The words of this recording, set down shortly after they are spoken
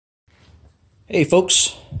Hey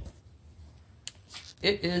folks,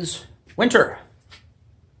 it is winter.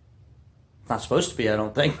 Not supposed to be, I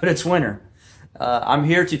don't think, but it's winter. I'm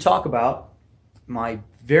here to talk about my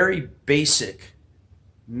very basic,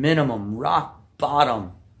 minimum, rock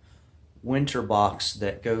bottom winter box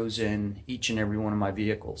that goes in each and every one of my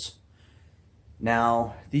vehicles.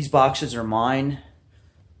 Now, these boxes are mine,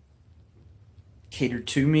 catered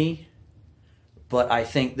to me, but I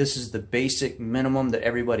think this is the basic minimum that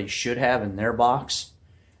everybody should have in their box.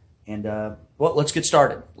 And, well, let's get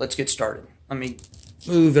started. Let's get started. Let me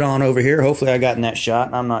move it on over here. Hopefully I got in that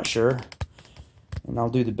shot. I'm not sure. And I'll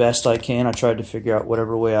do the best I can. I tried to figure out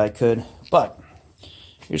whatever way I could. But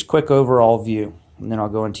here's a quick overall view, and then I'll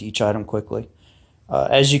go into each item quickly.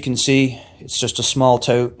 As you can see, it's just a small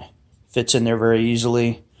tote. Fits in there very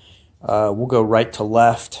easily. We'll go right to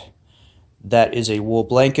left. That is a wool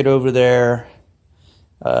blanket over there.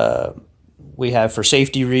 We have, for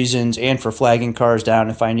safety reasons and for flagging cars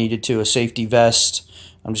down if I needed to, a safety vest.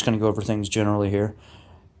 I'm just going to go over things generally here.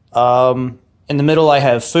 In the middle I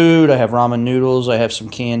have food. I have ramen noodles. I have some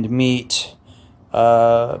canned meat.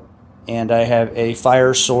 And I have a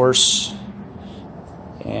fire source.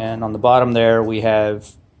 And on the bottom there we have...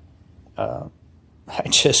 I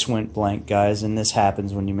just went blank, guys, and this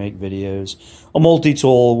happens when you make videos. A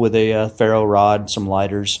multi-tool with a ferro rod, some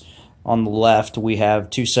lighters. On the left, we have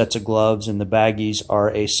 2 sets of gloves, and the baggies are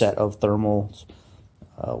a set of thermals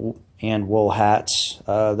and wool hats.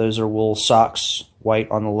 Those are wool socks, white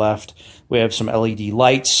on the left. We have some LED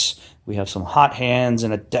lights. We have some hot hands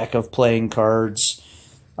and a deck of playing cards.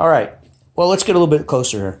 All right, well, let's get a little bit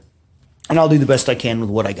closer here, and I'll do the best I can with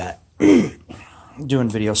what I got. Doing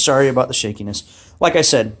video. Sorry about the shakiness. Like I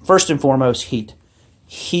said, first and foremost, heat.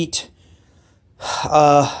 Heat.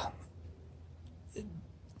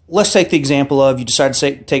 Let's take the example of you decide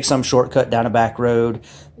to take some shortcut down a back road,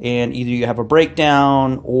 and either you have a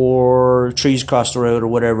breakdown or trees across the road or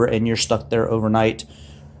whatever, and you're stuck there overnight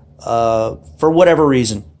for whatever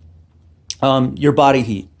reason. Your body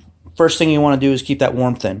heat. First thing you want to do is keep that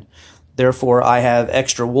warmth in. Therefore, I have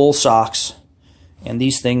extra wool socks, and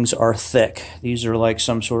these things are thick. These are like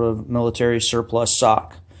some sort of military surplus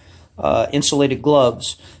sock. Insulated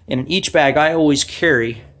gloves. And in each bag, I always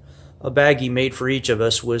carry a baggie made for each of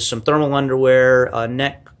us with some thermal underwear, a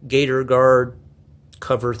neck gaiter guard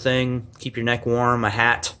cover thing, keep your neck warm, a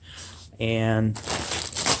hat, and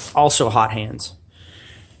also hot hands.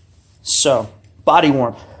 So, body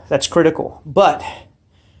warmth, that's critical. But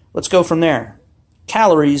let's go from there.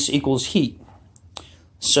 Calories equals heat.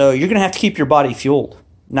 So you're going to have to keep your body fueled.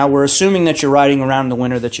 Now, we're assuming that you're riding around in the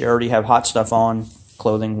winter, that you already have hot stuff on,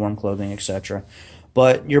 clothing, warm clothing, etc.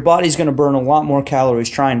 But your body's going to burn a lot more calories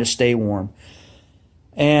trying to stay warm.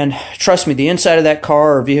 And trust me, the inside of that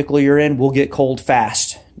car or vehicle you're in will get cold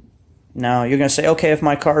fast. Now, you're going to say, okay, if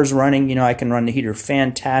my car's running, you know, I can run the heater.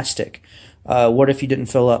 Fantastic. What if you didn't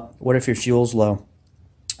fill up? What if your fuel's low?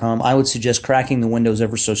 I would suggest cracking the windows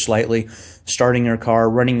ever so slightly, starting your car,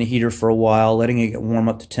 running the heater for a while, letting it get warm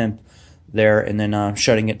up to temp there, and then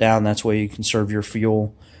shutting it down. That's why you conserve your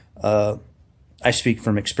fuel. I speak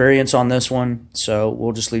from experience on this one, so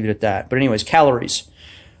we'll just leave it at that. But anyways, calories.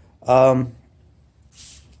 What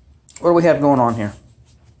do we have going on here?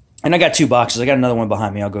 And I got 2 boxes. I got another one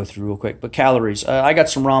behind me I'll go through real quick. But calories. I got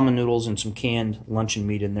some ramen noodles and some canned luncheon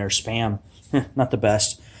meat in there. Spam. Not the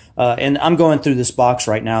best. And I'm going through this box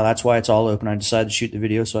right now. That's why it's all open. I decided to shoot the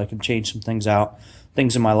video so I can change some things out.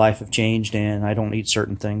 Things in my life have changed, and I don't eat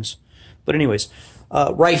certain things. But anyways,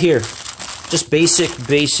 right here, just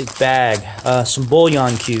basic bag. Some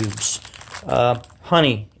bouillon cubes.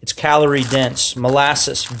 Honey, it's calorie dense.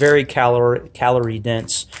 Molasses, very calorie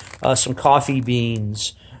dense. Some coffee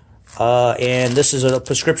beans. And this is a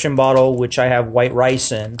prescription bottle, which I have white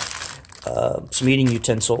rice in. Some eating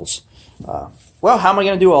utensils. Well, how am I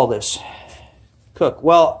going to do all this? Cook.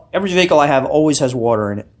 Well, every vehicle I have always has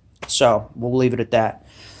water in it. So, we'll leave it at that.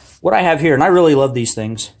 What I have here, and I really love these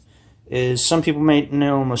things, is some people may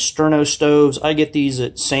know them as Sterno stoves. I get these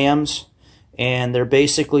at Sam's, and they're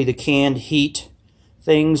basically the canned heat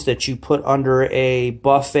things that you put under a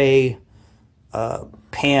buffet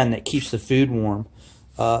pan that keeps the food warm.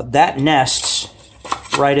 That nests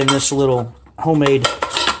right in this little homemade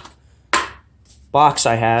box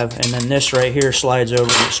I have, and then this right here slides over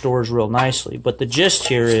and it stores real nicely. But the gist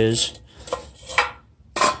here is,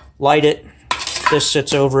 light it, this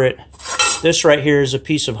sits over it. This right here is a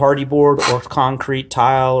piece of hardy board or concrete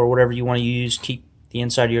tile or whatever you want to use. Keep the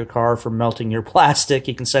inside of your car from melting your plastic.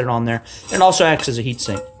 You can set it on there. And it also acts as a heat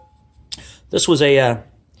sink. This was a, I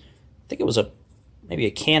think it was maybe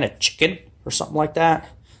a can of chicken or something like that.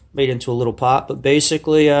 Made into a little pot. But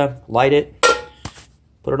basically, light it,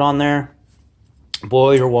 Put it on there.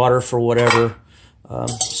 Boil your water for whatever.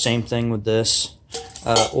 Same thing with this.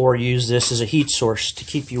 Or use this as a heat source to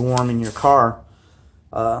keep you warm in your car.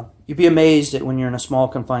 You'd be amazed at when you're in a small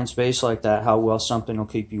confined space like that how well something will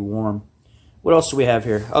keep you warm. What else do we have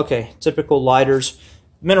here? Okay, typical lighters.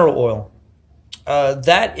 Mineral oil.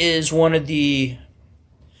 That is one of the...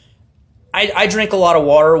 I drink a lot of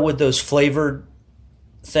water with those flavored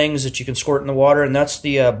things that you can squirt in the water, and that's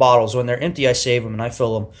the bottles. When they're empty, I save them and I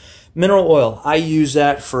fill them. Mineral oil, I use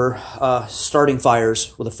that for starting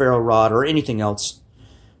fires with a ferro rod or anything else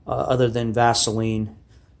other than Vaseline.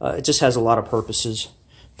 It just has a lot of purposes.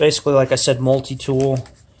 Basically, like I said, multi-tool,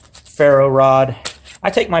 ferro rod. I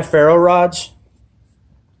take my ferro rods,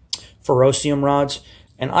 ferrocium rods,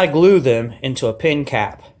 and I glue them into a pin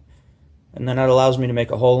cap. And then that allows me to make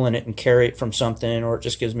a hole in it and carry it from something, or it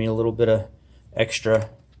just gives me a little bit of extra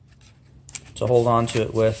to hold on to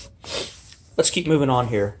it with. Let's keep moving on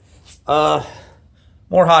here.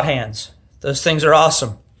 More hot hands. Those things are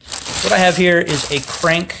awesome. What I have here is a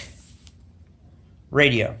crank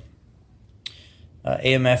radio,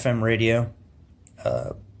 AM/FM radio,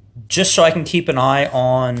 just so I can keep an eye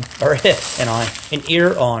on, or an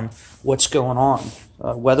ear on what's going on,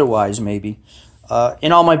 weather-wise maybe.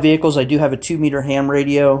 In all my vehicles, I do have a 2-meter ham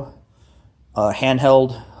radio,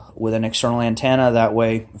 handheld with an external antenna. That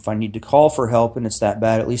way, if I need to call for help and it's that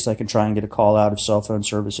bad, at least I can try and get a call out if cell phone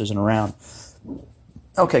service isn't around.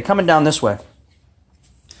 Okay, coming down this way.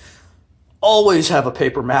 Always have a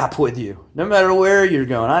paper map with you, no matter where you're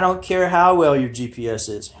going. I don't care how well your GPS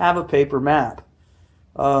is. Have a paper map.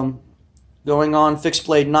 Going on fixed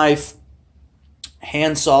blade knife,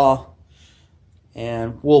 handsaw,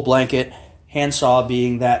 and wool blanket. Handsaw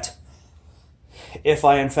being that if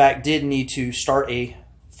I in fact did need to start a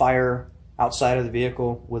fire outside of the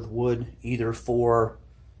vehicle with wood, either for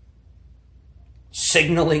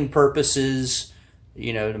signaling purposes,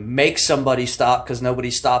 you know, to make somebody stop because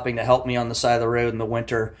nobody's stopping to help me on the side of the road in the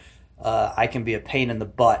winter, I can be a pain in the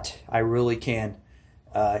butt. I really can.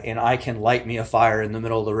 And I can light me a fire in the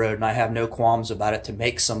middle of the road, and I have no qualms about it to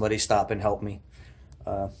make somebody stop and help me.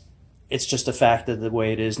 It's just a fact of the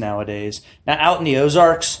way it is nowadays. Now, out in the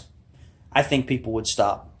Ozarks, I think people would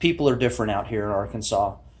stop. People are different out here in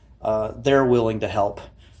Arkansas. They're willing to help.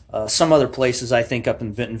 Some other places, I think up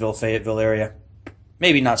in Bentonville, Fayetteville area,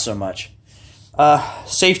 maybe not so much.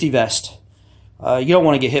 Safety vest. You don't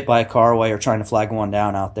want to get hit by a car while you're trying to flag one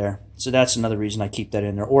down out there. So that's another reason I keep that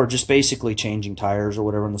in there. Or just basically changing tires or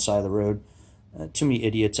whatever on the side of the road. Too many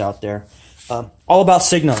idiots out there. All about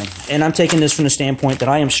signaling. And I'm taking this from the standpoint that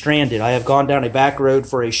I am stranded. I have gone down a back road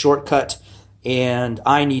for a shortcut and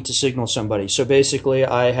I need to signal somebody. So basically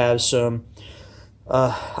I have some,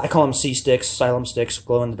 I call them C-sticks, asylum sticks,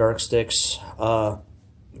 glow-in-the-dark sticks.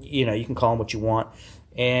 You know, you can call them what you want.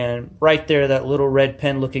 And right there, that little red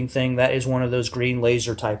pen looking thing, that is one of those green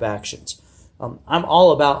laser type actions. I'm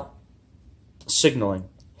all about signaling.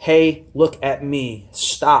 Hey, look at me.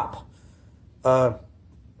 Stop.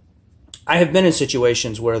 I have been in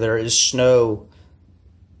situations where there is snow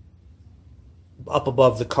up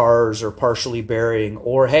above the cars or partially burying,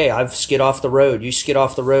 or hey, I've skid off the road. You skid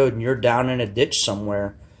off the road and you're down in a ditch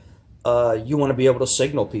somewhere. You want to be able to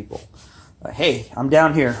signal people. Hey, I'm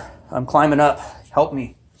down here. I'm climbing up. Help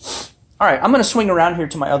me. All right, I'm going to swing around here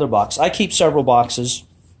to my other box. I keep several boxes.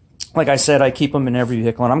 Like I said, I keep them in every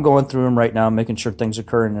vehicle, and I'm going through them right now, making sure things are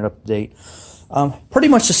current and up to date. Pretty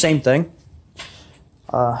much the same thing.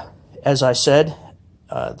 As I said,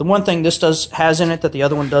 the one thing this has in it that the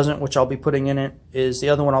other one doesn't, which I'll be putting in it, is the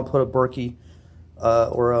other one I'll put a Berkey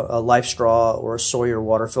or a Life Straw or a Sawyer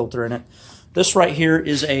water filter in it. This right here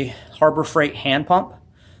is a Harbor Freight hand pump.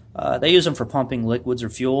 They use them for pumping liquids or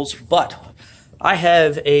fuels, but I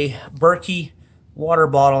have a Berkey water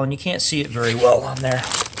bottle, and you can't see it very well on there.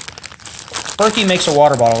 Berkey makes a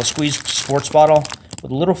water bottle, a squeezed sports bottle,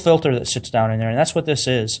 with a little filter that sits down in there, and that's what this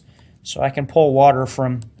is. So I can pull water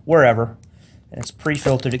from wherever, and it's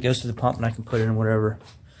pre-filtered. It goes to the pump, and I can put it in whatever.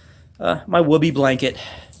 My whoopee blanket,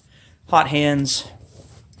 hot hands,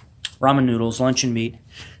 ramen noodles, luncheon meat.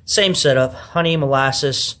 Same setup, honey,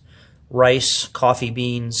 molasses, rice, coffee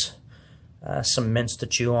beans, some mints to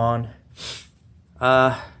chew on.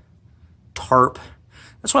 Tarp.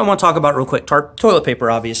 That's what I want to talk about real quick. Tarp, toilet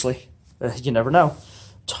paper, obviously. You never know.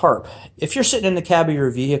 Tarp. If you're sitting in the cab of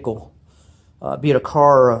your vehicle, be it a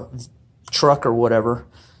car or a truck or whatever,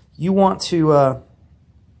 you want to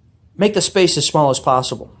make the space as small as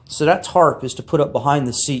possible. So that tarp is to put up behind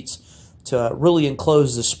the seats to really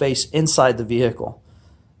enclose the space inside the vehicle.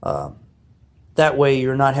 That way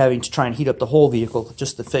you're not having to try and heat up the whole vehicle,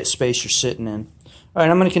 just the space you're sitting in. All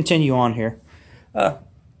right, I'm going to continue on here.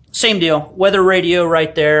 same deal. Weather radio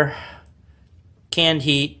right there. Canned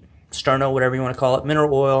heat, sterno, whatever you want to call it.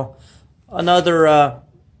 Mineral oil. Another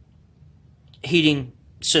heating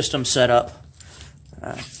system setup.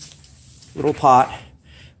 Little pot.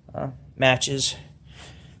 Matches.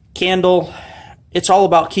 Candle. It's all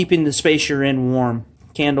about keeping the space you're in warm.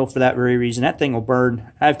 Candle for that very reason. That thing will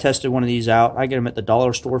burn. I've tested one of these out. I get them at the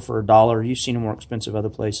dollar store for $1. You've seen them more expensive other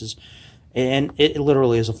places. And it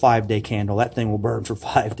literally is a 5-day candle. That thing will burn for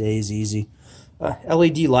 5 days easy.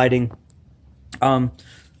 LED lighting.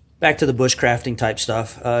 Back to the bushcrafting type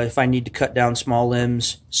stuff. If I need to cut down small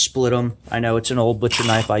limbs, split them. I know it's an old butcher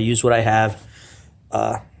knife. I use what I have.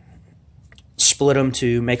 Split them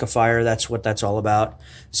to make a fire. That's what that's all about.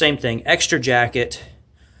 Same thing. Extra jacket,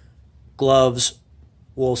 gloves,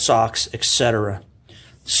 wool socks, etc.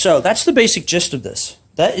 So that's the basic gist of this.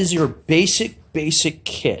 That is your basic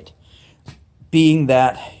kit. Being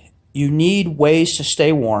that you need ways to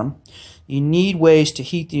stay warm. You need ways to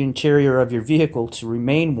heat the interior of your vehicle to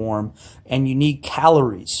remain warm, and you need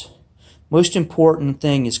calories. Most important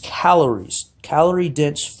thing is calories.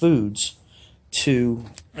 Calorie-dense foods to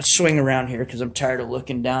swing around here because I'm tired of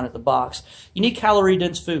looking down at the box. You need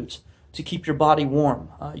calorie-dense foods to keep your body warm.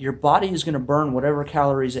 Your body is going to burn whatever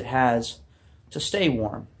calories it has to stay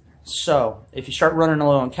warm. So if you start running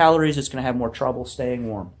low on calories, it's going to have more trouble staying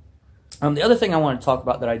warm. The other thing I want to talk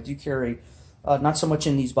about that I do carry, not so much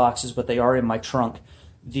in these boxes, but they are in my trunk,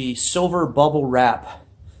 the silver bubble wrap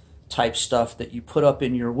type stuff that you put up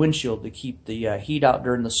in your windshield to keep the heat out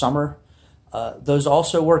during the summer. Those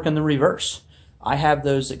also work in the reverse. I have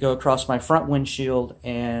those that go across my front windshield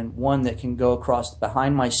and one that can go across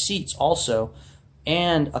behind my seats also,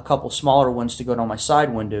 and a couple smaller ones to go down my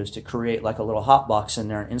side windows to create like a little hot box in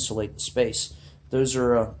there and insulate the space. Those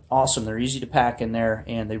are awesome. They're easy to pack in there,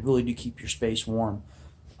 and they really do keep your space warm.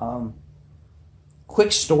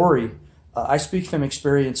 Quick story. I speak from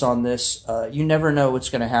experience on this. You never know what's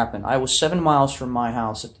going to happen. I was 7 miles from my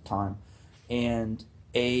house at the time, and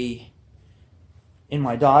in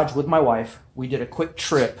my Dodge with my wife, we did a quick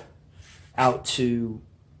trip out to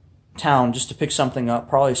town just to pick something up,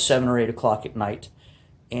 probably 7 or 8 o'clock at night.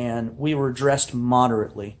 And we were dressed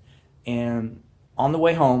moderately. And on the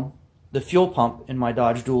way home, the fuel pump in my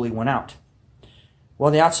Dodge Dually went out.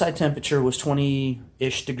 Well, the outside temperature was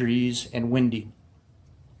 20-ish degrees and windy.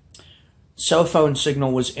 Cell phone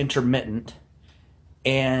signal was intermittent,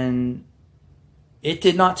 and it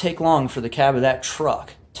did not take long for the cab of that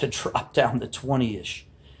truck to drop down to 20-ish.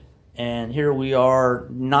 And here we are,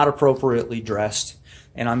 not appropriately dressed,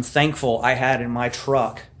 and I'm thankful I had in my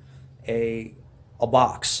truck a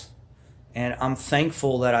box. And I'm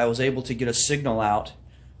thankful that I was able to get a signal out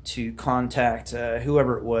to contact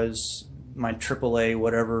whoever it was, my AAA,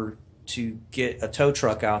 whatever, to get a tow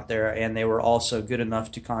truck out there. And they were also good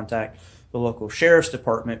enough to contact the local sheriff's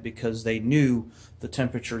department because they knew the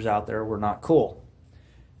temperatures out there were not cool,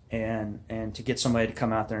 and to get somebody to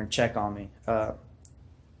come out there and check on me.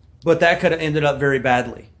 But that could have ended up very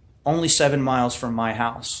badly. Only 7 miles from my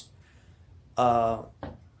house, and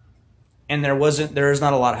there is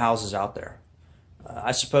not a lot of houses out there.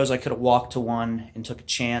 I suppose I could have walked to one and took a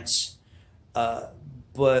chance,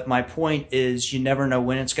 but my point is, you never know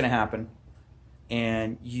when it's going to happen,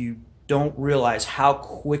 and you don't realize how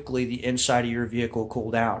quickly the inside of your vehicle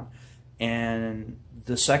cool down. And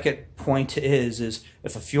the second point is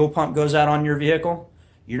if a fuel pump goes out on your vehicle,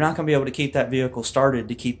 you're not going to be able to keep that vehicle started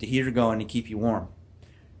to keep the heater going to keep you warm.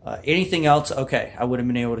 Anything else, okay, I would have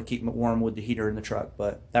been able to keep it warm with the heater in the truck,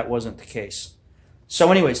 but that wasn't the case.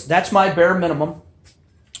 So anyways, that's my bare minimum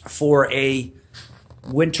for a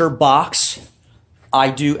winter box. I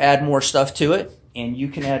do add more stuff to it, and you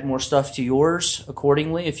can add more stuff to yours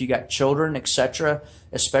accordingly if you got children, etc.,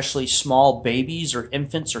 especially small babies or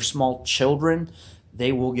infants or small children.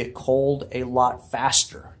 They will get cold a lot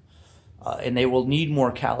faster, and they will need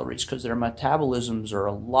more calories because their metabolisms are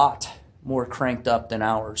a lot more cranked up than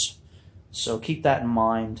ours. So keep that in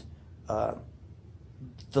mind.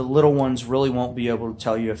 The little ones really won't be able to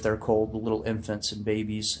tell you if they're cold, the little infants and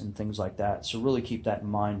babies and things like that. So really keep that in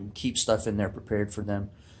mind and keep stuff in there prepared for them.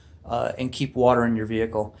 And keep water in your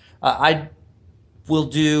vehicle. I will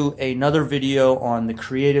do another video on the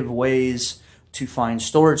creative ways to find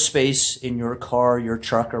storage space in your car, your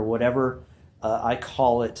truck, or whatever. I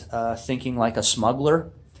call it thinking like a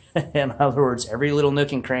smuggler. In other words, every little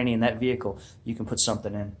nook and cranny in that vehicle, you can put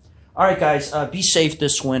something in. All right, guys, be safe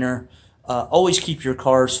this winter. Always keep your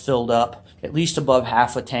cars filled up, at least above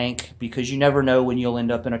half a tank, because you never know when you'll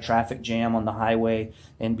end up in a traffic jam on the highway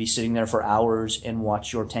and be sitting there for hours and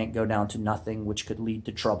watch your tank go down to nothing, which could lead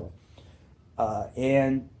to trouble.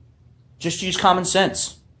 And just use common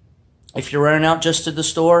sense. If you're running out just to the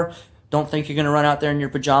store, don't think you're going to run out there in your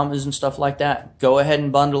pajamas and stuff like that. Go ahead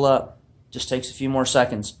and bundle up. Just takes a few more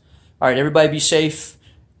seconds. All right, everybody be safe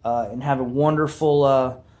and have a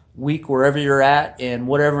wonderful week wherever you're at and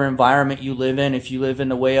whatever environment you live in. If you live in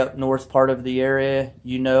the way up north part of the area,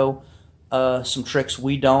 you know some tricks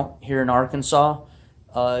we don't here in Arkansas.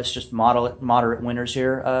 It's just moderate winters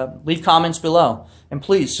here. Leave comments below. And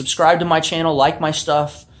please subscribe to my channel, like my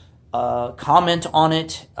stuff, comment on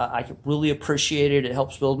it. I really appreciate it. It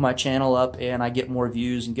helps build my channel up, and I get more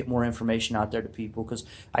views and get more information out there to people because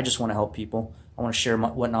I just want to help people. I want to share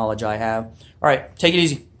what knowledge I have. All right, take it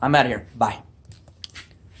easy. I'm out of here. Bye.